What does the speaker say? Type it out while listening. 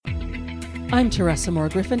I'm Teresa Moore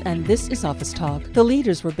Griffin, and this is Office Talk. The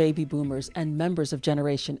leaders were baby boomers and members of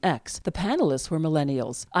Generation X. The panelists were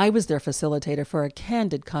millennials. I was their facilitator for a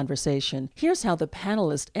candid conversation. Here's how the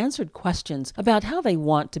panelists answered questions about how they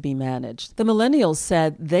want to be managed. The millennials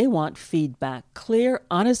said they want feedback, clear,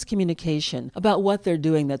 honest communication about what they're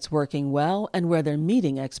doing that's working well and where they're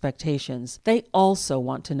meeting expectations. They also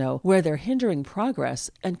want to know where they're hindering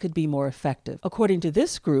progress and could be more effective. According to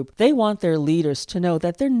this group, they want their leaders to know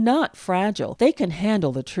that they're not fragile. They can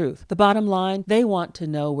handle the truth. The bottom line, they want to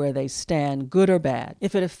know where they stand, good or bad.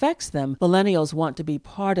 If it affects them, millennials want to be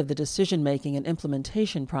part of the decision-making and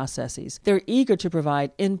implementation processes. They're eager to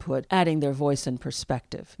provide input, adding their voice and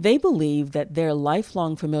perspective. They believe that their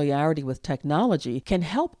lifelong familiarity with technology can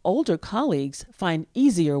help older colleagues find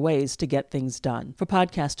easier ways to get things done. For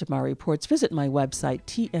podcasts of my reports, visit my website,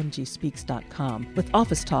 tmgspeaks.com. With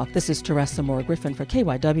Office Talk, this is Teresa Moore Griffin for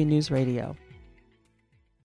KYW News Radio.